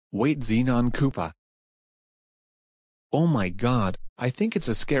Wait, Xenon Koopa. Oh my god, I think it's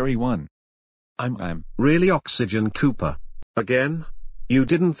a scary one. I'm. Really, Oxygen Koopa? Again? You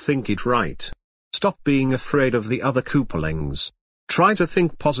didn't think it right. Stop being afraid of the other koopalings. Try to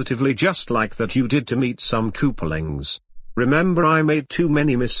think positively just like that you did to meet some koopalings. Remember, I made too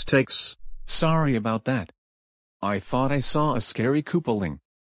many mistakes. Sorry about that. I thought I saw a scary koopaling.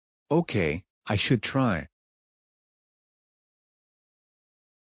 Okay, I should try.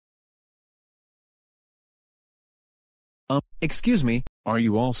 Excuse me, are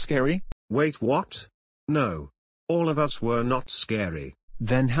you all scary? Wait, what? No. All of us were not scary.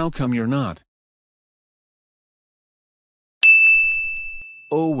 Then how come you're not?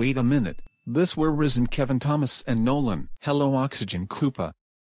 Oh, wait a minute. This were Risen Kevin Thomas and Nolan. Hello, Oxygen Koopa.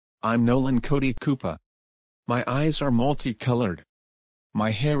 I'm Nolan Cody Koopa. My eyes are multicolored.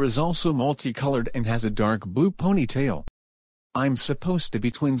 My hair is also multicolored and has a dark blue ponytail. I'm supposed to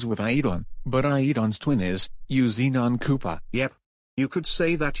be twins with Aidon, but Aidon's twin is you, Xenon Koopa. Yep. You could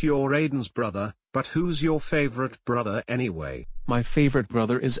say that you're Aiden's brother, but who's your favorite brother anyway? My favorite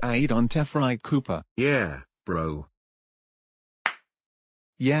brother is Aidon Tefrite Koopa. Yeah, bro.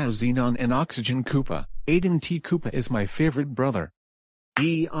 Yeah, Xenon and Oxygen Koopa. Aiden T. Koopa is my favorite brother.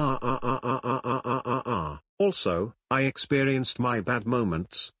 Also, I experienced my bad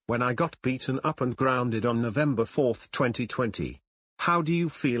moments when I got beaten up and grounded on November 4th, 2020. How do you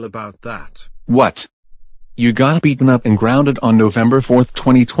feel about that? What? You got beaten up and grounded on November 4th,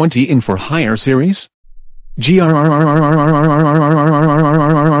 2020 in For Hire series?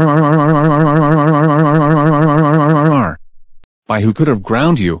 By who could have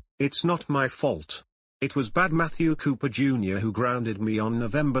ground you? It's not my fault. It was Bad Matthew Cooper Jr. who grounded me on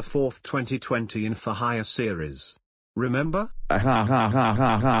November 4th, 2020 in For Hire series. Remember? I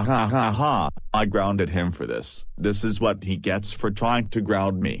grounded him for this. This is what he gets for trying to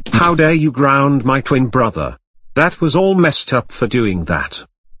ground me. How dare you ground my twin brother? That was all messed up for doing that.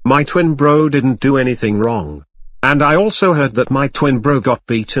 My twin bro didn't do anything wrong. And I also heard that my twin bro got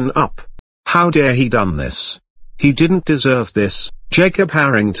beaten up. How dare he done this? He didn't deserve this. Jacob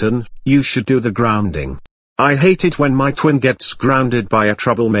Harrington, you should do the grounding. I hate it when my twin gets grounded by a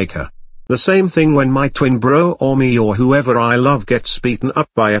troublemaker. The same thing when my twin bro or me or whoever I love gets beaten up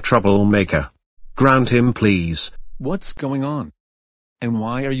by a troublemaker. Ground him, please. What's going on? And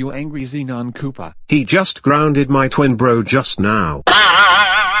why are you angry, Xenon Koopa? He just grounded my twin bro just now.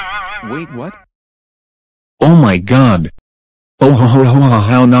 Wait, what? Oh my god. Oh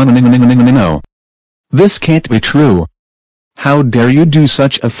how no. This can't be true. How dare you do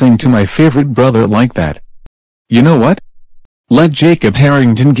such a thing to my favorite brother like that? You know what? Let Jacob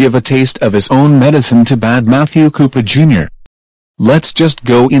Harrington give a taste of his own medicine to Bad Matthew Cooper Jr. Let's just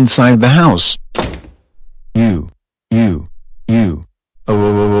go inside the house. You.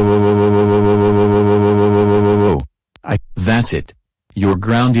 That's it. You're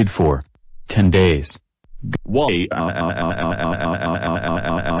grounded for 10 days. Why?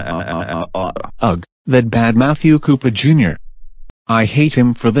 Ugh, that Bad Matthew Cooper Jr. I hate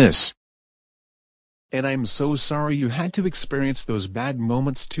him for this. And I'm so sorry you had to experience those bad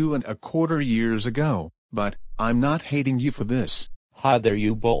moments 2.25 years ago, but I'm not hating you for this. Hi there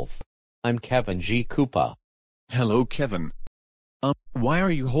you both. I'm Kevin G. Koopa. Hello Kevin. Why are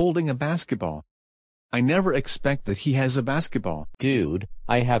you holding a basketball? I never expect that he has a basketball. Dude,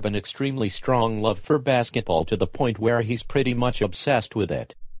 I have an extremely strong love for basketball to the point where he's pretty much obsessed with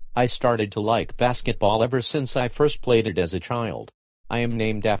it. I started to like basketball ever since I first played it as a child. I am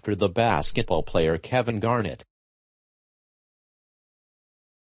named after the basketball player Kevin Garnett.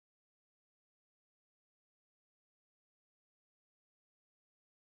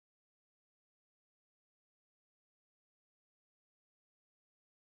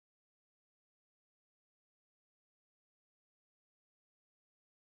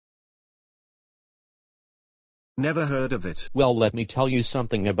 Never heard of it. Well, let me tell you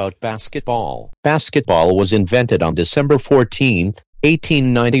something about basketball. Basketball was invented on December 14,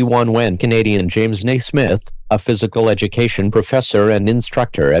 1891 when Canadian James Naismith, a physical education professor and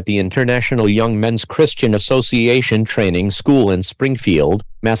instructor at the International Young Men's Christian Association Training School in Springfield,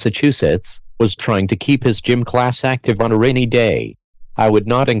 Massachusetts, was trying to keep his gym class active on a rainy day. I would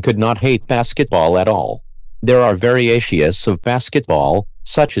not and could not hate basketball at all. There are variations of basketball,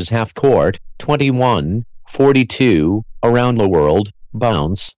 such as half-court, 21, 42, around the world,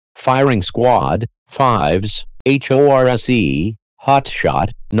 bounce, firing squad, fives, HORSE, hot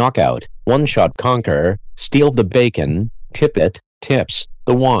shot, knockout, one-shot conquer, steal the bacon, tip it, tips,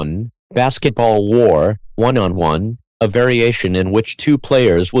 the one, basketball war, one-on-one, a variation in which two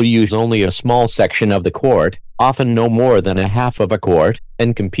players will use only a small section of the court, often no more than a half of a court,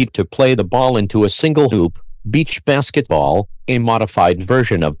 and compete to play the ball into a single hoop. Beach basketball, a modified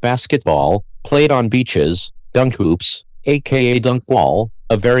version of basketball, played on beaches. Dunk hoops, aka dunk ball,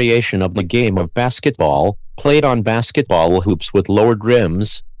 a variation of the game of basketball, played on basketball hoops with lowered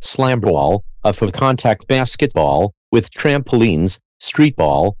rims. Slam ball, a full-contact basketball, with trampolines. Street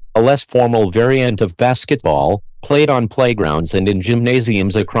ball, a less formal variant of basketball, played on playgrounds and in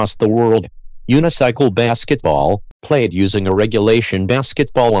gymnasiums across the world. Unicycle basketball, played using a regulation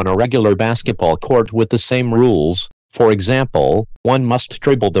basketball on a regular basketball court with the same rules. For example, one must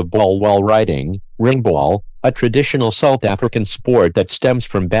dribble the ball while riding. Ring ball, a traditional South African sport that stems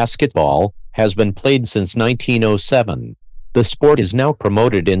from basketball, has been played since 1907. The sport is now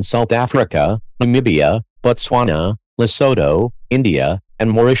promoted in South Africa, Namibia, Botswana, Lesotho, India,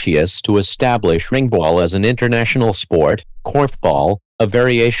 and Mauritius to establish ringball as an international sport. Korfball, a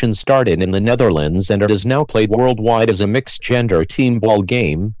variation started in the Netherlands and is now played worldwide as a mixed-gender team ball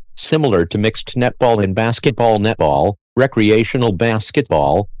game, similar to mixed netball and basketball. Netball, recreational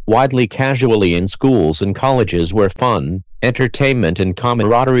basketball, widely casually in schools and colleges where fun, entertainment and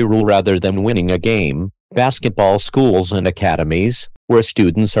camaraderie rule rather than winning a game. Basketball schools and academies, where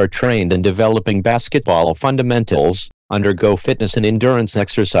students are trained in developing basketball fundamentals, undergo fitness and endurance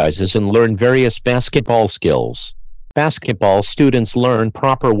exercises and learn various basketball skills. Basketball students learn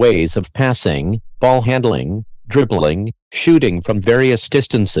proper ways of passing, ball handling, dribbling, shooting from various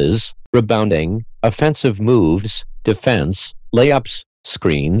distances, rebounding, offensive moves, defense, layups,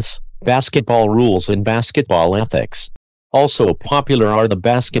 screens, basketball rules and basketball ethics. Also popular are the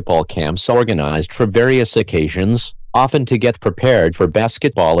basketball camps organized for various occasions, often to get prepared for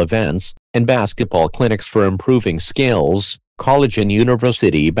basketball events, and basketball clinics for improving skills. College and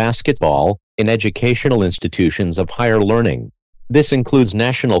university basketball, in educational institutions of higher learning. This includes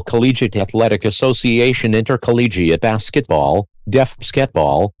National Collegiate Athletic Association. Intercollegiate basketball, deaf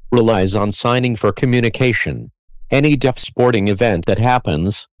basketball, relies on signing for communication. Any deaf sporting event that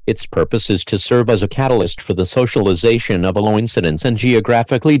happens, its purpose is to serve as a catalyst for the socialization of a low incidence and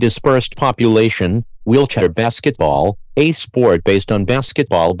geographically dispersed population. Wheelchair basketball, a sport based on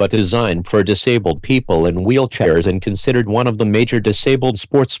basketball but designed for disabled people in wheelchairs and considered one of the major disabled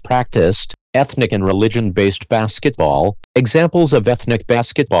sports practiced. Ethnic and religion-based basketball. Examples of ethnic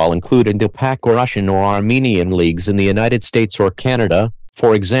basketball include Indo-Pak or Russian or Armenian leagues in the United States or Canada,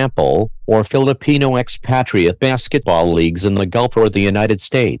 for example, or Filipino expatriate basketball leagues in the Gulf or the United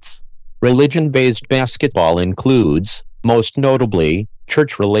States. Religion-based basketball includes, most notably,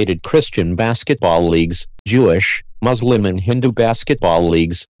 church-related Christian basketball leagues, Jewish, Muslim and Hindu basketball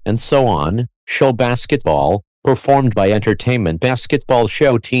leagues, and so on. Show basketball, performed by entertainment basketball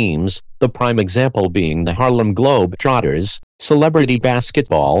show teams, the prime example being the Harlem Globetrotters. Celebrity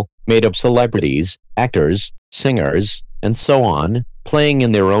basketball, made of celebrities, actors, singers, and so on, playing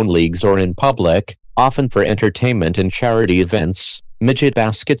in their own leagues or in public, often for entertainment and charity events. Midget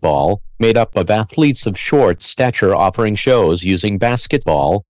basketball, made up of athletes of short stature offering shows using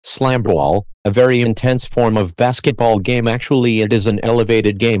basketball. Slam ball, a very intense form of basketball game. Actually, it is an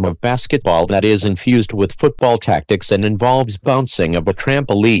elevated game of basketball that is infused with football tactics and involves bouncing of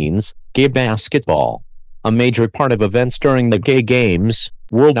trampolines. Gay basketball, a major part of events during the Gay Games,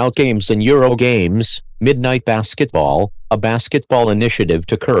 World Out Games and Euro Games. Midnight basketball, a basketball initiative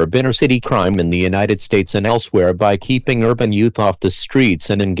to curb inner-city crime in the United States and elsewhere by keeping urban youth off the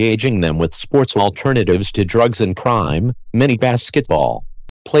streets and engaging them with sports alternatives to drugs and crime. Mini basketball,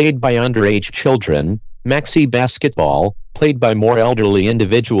 played by underage children. Maxi basketball, played by more elderly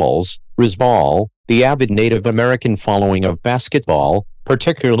individuals. Rizball, the avid Native American following of basketball,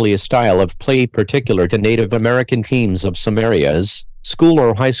 particularly a style of play particular to Native American teams of some areas. School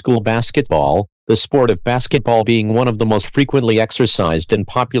or high school basketball, the sport of basketball being one of the most frequently exercised and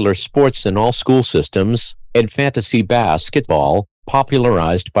popular sports in all school systems. And fantasy basketball,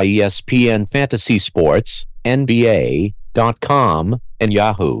 popularized by ESPN Fantasy Sports, NBA.com, and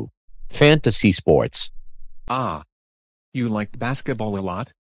Yahoo! Fantasy Sports. Ah. You liked basketball a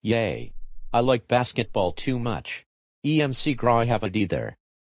lot? Yay. I like basketball too much. EMC Gra have it either.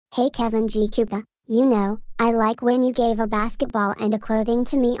 Hey Kevin G. Koopa, you know, I like when you gave a basketball and a clothing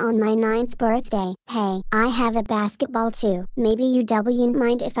to me on my 9th birthday. Hey, I have a basketball too. Maybe you wouldn't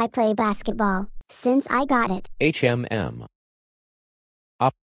mind if I play basketball, since I got it. HMM.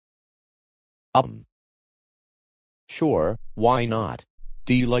 Sure, why not?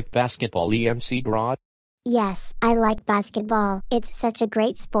 Do you like basketball, EMC Gra? Yes, I like basketball. It's such a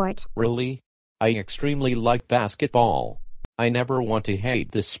great sport. Really? I extremely like basketball. I never want to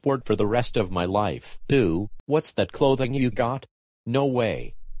hate this sport for the rest of my life. Ooh, what's that clothing you got? No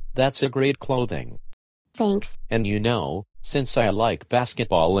way. That's a great clothing. Thanks. And you know, since I like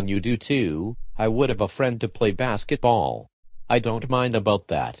basketball and you do too, I would have a friend to play basketball. I don't mind about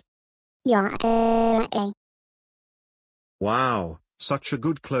that. Yeah, Wow, such a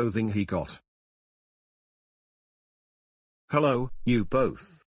good clothing he got. Hello, you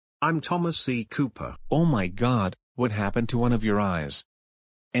both. I'm Thomas C. Cooper. Oh my god, what happened to one of your eyes?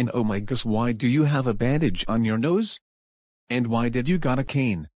 And oh my gosh, why do you have a bandage on your nose? And why did you got a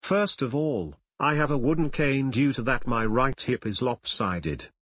cane? First of all, I have a wooden cane due to that my right hip is lopsided.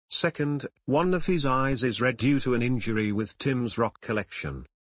 Second, one of his eyes is red due to an injury with Tim's rock collection.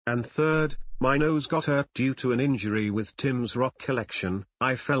 And third, my nose got hurt due to an injury with Tim's rock collection.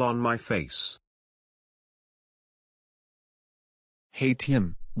 I fell on my face. Hey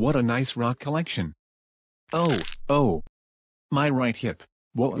Tim, what a nice rock collection. Oh. My right hip.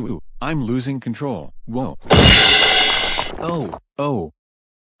 Whoa, I'm losing control. Whoa. Oh.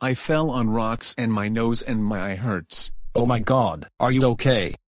 I fell on rocks and my nose and my eye hurts. Oh my god, are you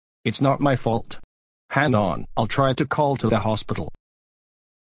okay? It's not my fault. Hang on, I'll try to call to the hospital.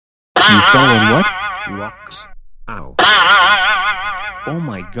 You fell on what? Rocks. Ow. Oh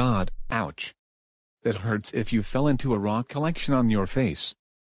my god, ouch. That hurts if you fell into a rock collection on your face.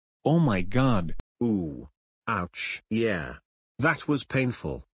 Oh my god. Ooh. Ouch. Yeah. That was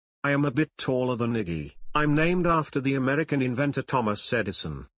painful. I am a bit taller than Iggy. I'm named after the American inventor Thomas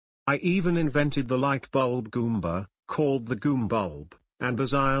Edison. I even invented the light bulb Goomba, called the Goom bulb, and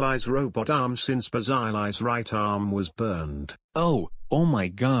Buzz Eye's robot arm since Buzz Eye's right arm was burned. Oh my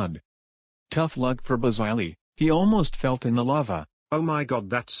god. Tough luck for Buzz Eye. He almost fell in the lava. Oh my god,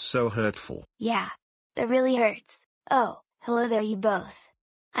 that's so hurtful. Yeah. That really hurts. Oh, hello there you both.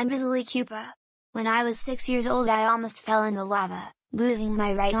 I'm Bizzly Koopa. When I was 6 years old I almost fell in the lava, losing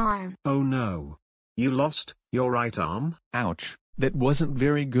my right arm. Oh no. You lost your right arm? Ouch, that wasn't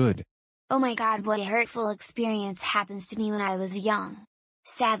very good. Oh my god, what a hurtful experience happens to me when I was young.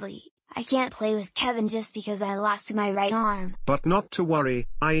 Sadly, I can't play with Kevin just because I lost my right arm. But not to worry,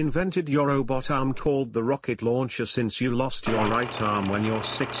 I invented your robot arm called the rocket launcher since you lost your right arm when you're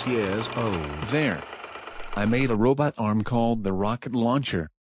 6 years old. There. I made a robot arm called the rocket launcher.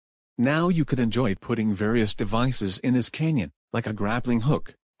 Now you could enjoy putting various devices in this canyon, like a grappling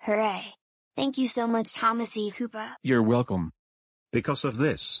hook. Hooray! Thank you so much Thomas E. Koopa. You're welcome. Because of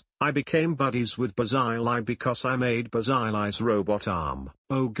this, I became buddies with Buzz Eye because I made Buzz Eye's robot arm.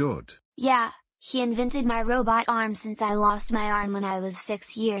 Oh good. Yeah, he invented my robot arm since I lost my arm when I was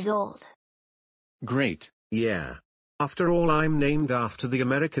 6 years old. Great. Yeah. After all, I'm named after the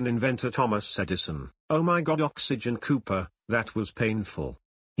American inventor Thomas Edison. Oh my god, Oxygen Cooper, that was painful.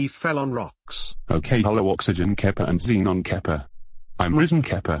 He fell on rocks. Okay, hello Oxygen Kepper and Xenon Kepper. I'm Risen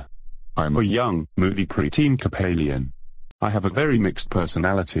Kepper. I'm a young, moody preteen Koopalien. I have a very mixed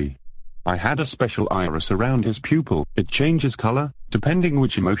personality. I had a special iris around his pupil. It changes color, depending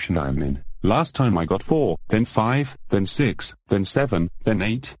which emotion I'm in. Last time I got 4, then 5, then 6, then 7, then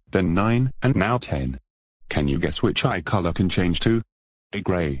 8, then 9, and now 10. Can you guess which eye color can change to? A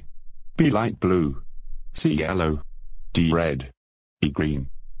gray. B light blue. C yellow. D red. E green.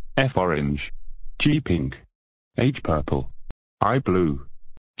 F orange. G pink. H purple. I blue.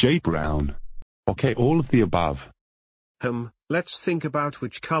 J brown. Okay, all of the above. Let's think about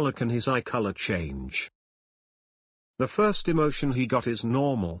which color can his eye color change. The first emotion he got is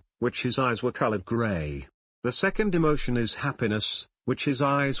normal, which his eyes were colored gray. The second emotion is happiness, which his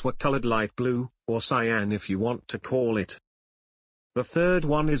eyes were colored light blue, or cyan if you want to call it. The third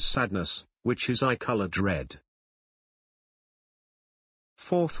one is sadness, which his eye colored red.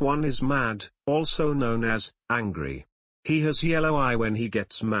 Fourth one is mad, also known as angry. He has yellow eye when he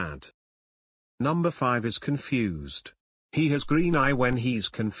gets mad. Number 5 is confused. He has green eye when he's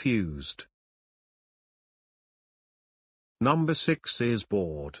confused. Number 6 is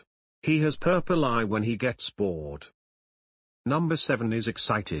bored. He has purple eye when he gets bored. Number 7 is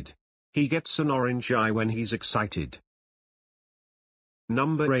excited. He gets an orange eye when he's excited.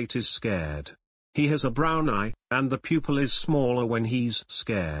 Number 8 is scared. He has a brown eye, and the pupil is smaller when he's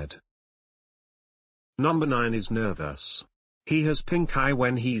scared. Number 9 is nervous. He has pink eye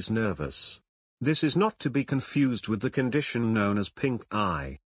when he's nervous. This is not to be confused with the condition known as pink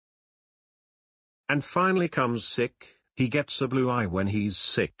eye. And finally comes sick. He gets a blue eye when he's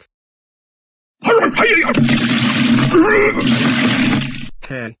sick.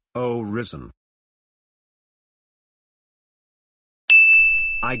 Hey, oh Risen.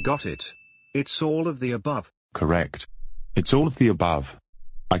 I got it. It's all of the above. Correct. It's all of the above.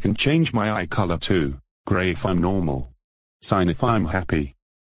 I can change my eye color to gray if I'm normal. Sign if I'm happy.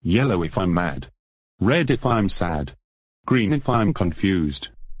 Yellow if I'm mad. Red if I'm sad. Green if I'm confused.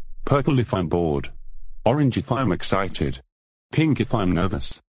 Purple if I'm bored. Orange if I'm excited. Pink if I'm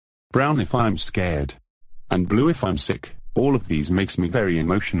nervous. Brown if I'm scared. And blue if I'm sick. All of these makes me very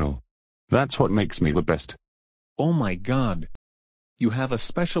emotional. That's what makes me the best. Oh my god. You have a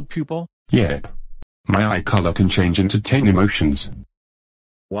special pupil? Yep. My eye color can change into 10 emotions.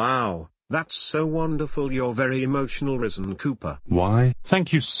 Wow, that's so wonderful. You're very emotional, Risen Cooper. Why,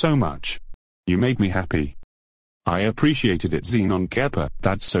 thank you so much. You made me happy. I appreciated it, Xenon Kepper.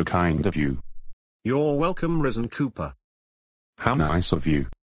 That's so kind of you. You're welcome, Risen Cooper. How nice of you.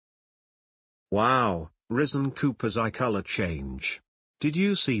 Wow, Risen Cooper's eye color change. Did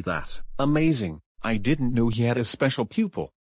you see that? Amazing. I didn't know he had a special pupil.